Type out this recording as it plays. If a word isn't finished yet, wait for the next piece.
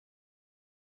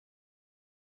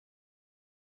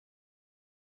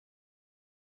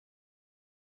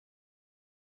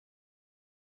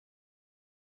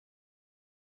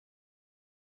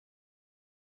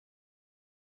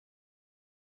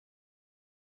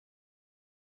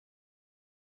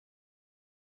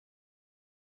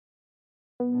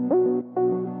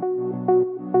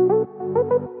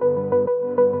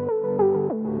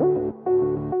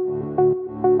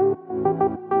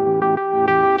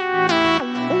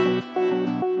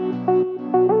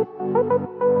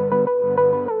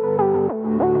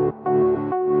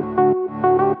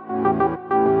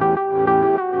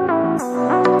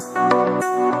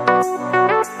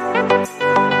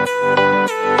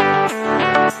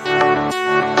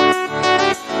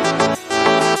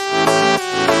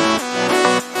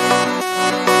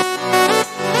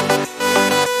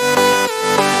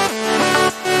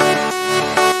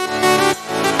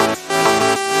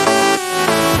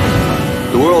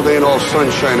Ain't all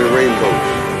sunshine and rainbows.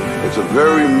 It's a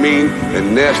very mean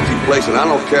and nasty place, and I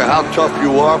don't care how tough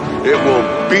you are, it will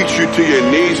beat you to your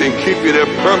knees and keep you there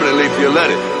permanently if you let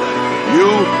it. You,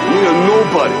 me, or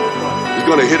nobody is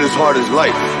gonna hit as hard as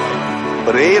life.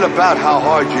 But it ain't about how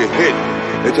hard you hit.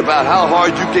 It's about how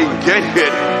hard you can get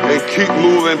hit and keep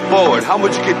moving forward. How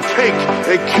much you can take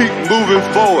and keep moving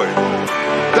forward.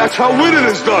 That's how winning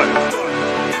is done.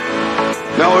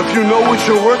 Now, if you know what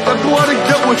you're worth, then go out and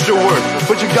get what you're worth.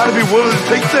 But you gotta be willing to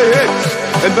take the hits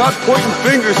and not pointing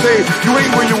fingers saying you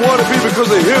ain't where you wanna be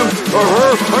because of him or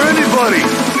her or anybody.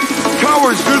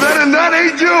 Cowards do that and that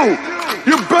ain't you.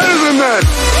 You're better than that.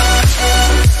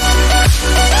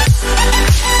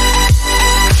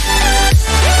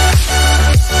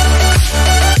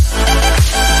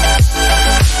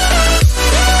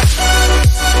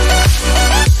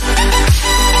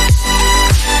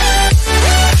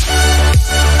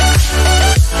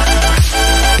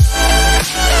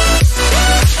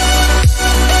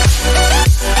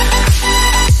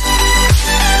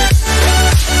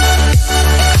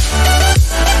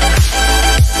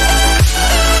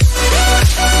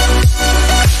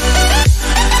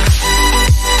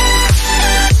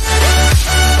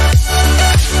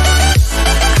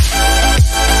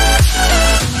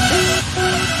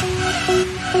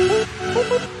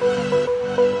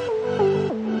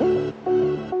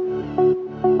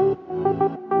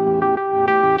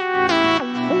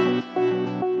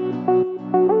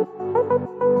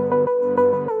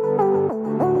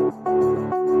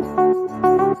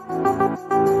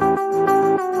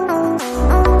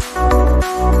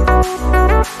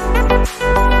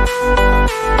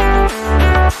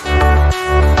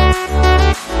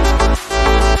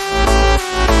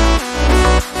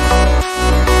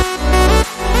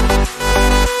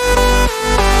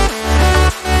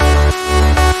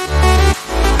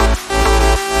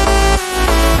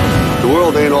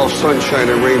 Sunshine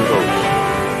and rainbows.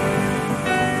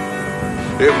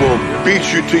 It will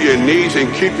beat you to your knees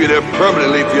and keep you there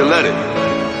permanently if you let it.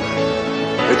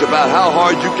 It's about how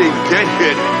hard you can get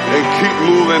hit and keep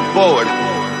moving forward.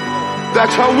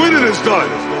 That's how winning is done.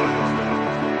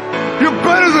 You're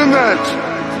better than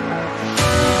that.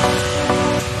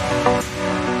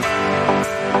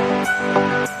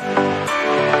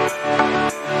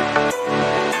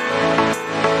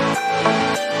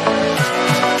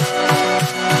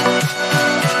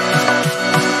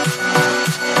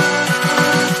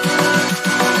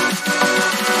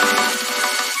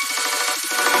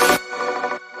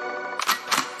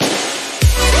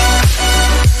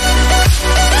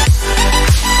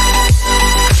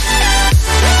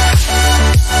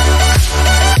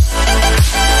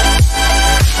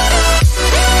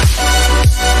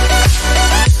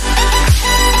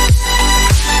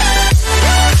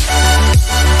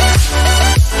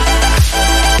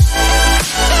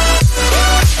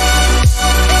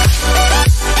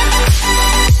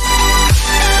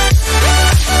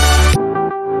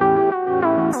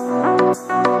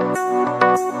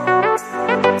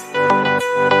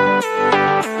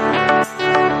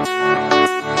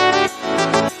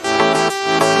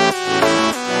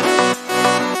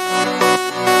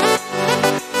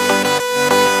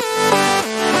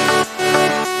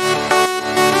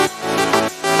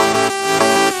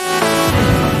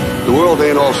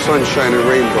 Ain't all sunshine and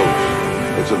rainbows.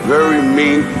 It's a very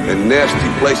mean and nasty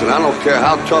place, and I don't care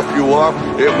how tough you are,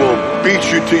 it will beat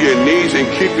you to your knees and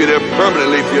keep you there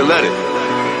permanently if you let it.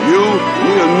 You,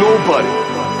 me, or nobody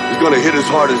is gonna hit as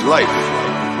hard as life.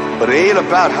 But it ain't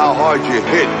about how hard you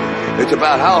hit. It's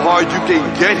about how hard you can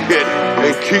get hit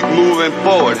and keep moving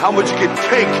forward. How much you can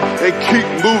take and keep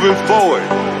moving forward.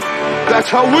 That's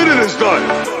how winning is done.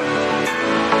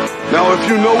 Now, if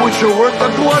you know what you're worth,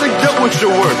 then go out and get what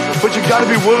you're worth. But you gotta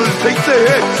be willing to take the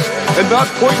hits and not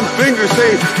pointing fingers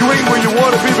saying you ain't where you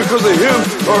wanna be because of him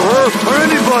or her or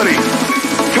anybody.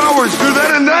 Cowards do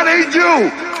that and that ain't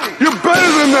you. You're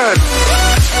better than that.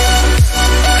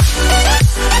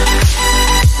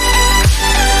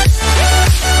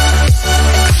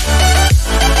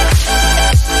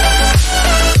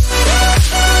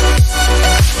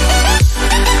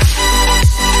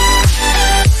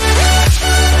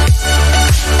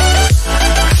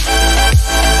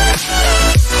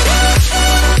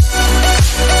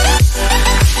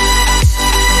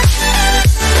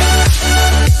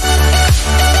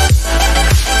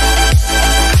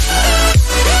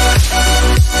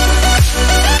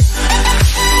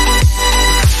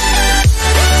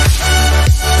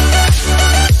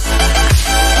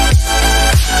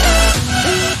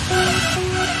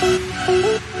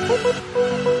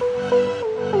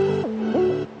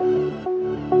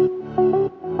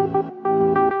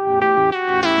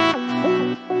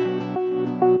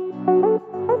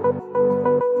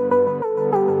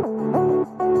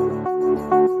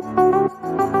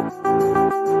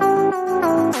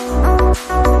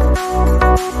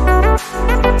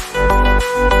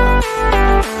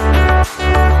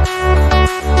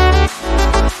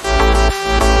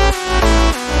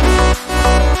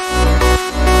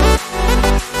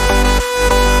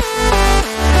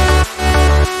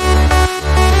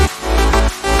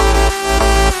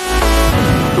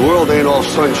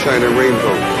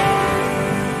 rainbows.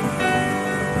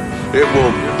 It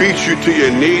will beat you to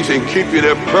your knees and keep you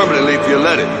there permanently if you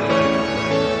let it.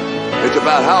 It's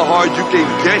about how hard you can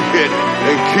get hit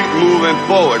and keep moving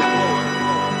forward.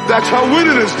 That's how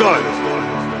winning is done.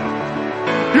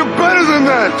 You're better than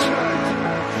that.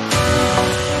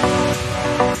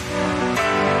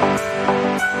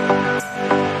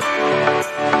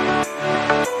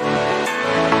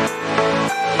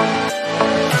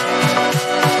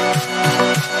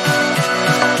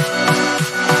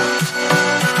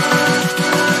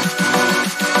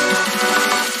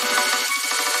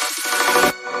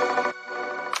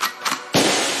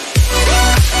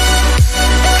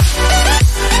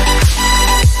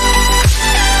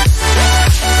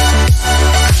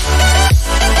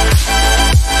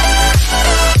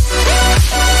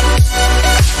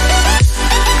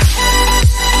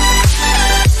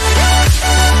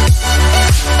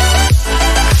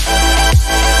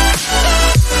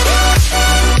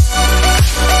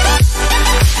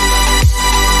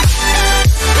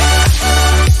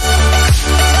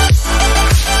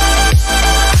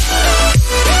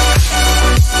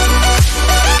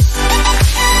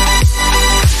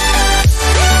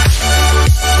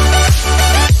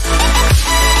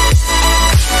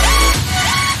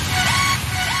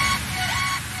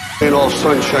 Ain't all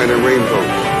sunshine and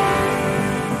rainbows.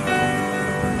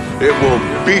 It will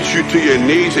beat you to your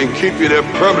knees and keep you there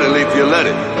permanently if you let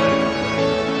it.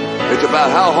 It's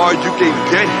about how hard you can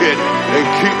get hit and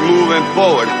keep moving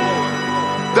forward.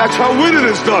 That's how winning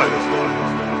is done.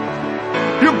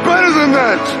 You're better than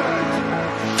that.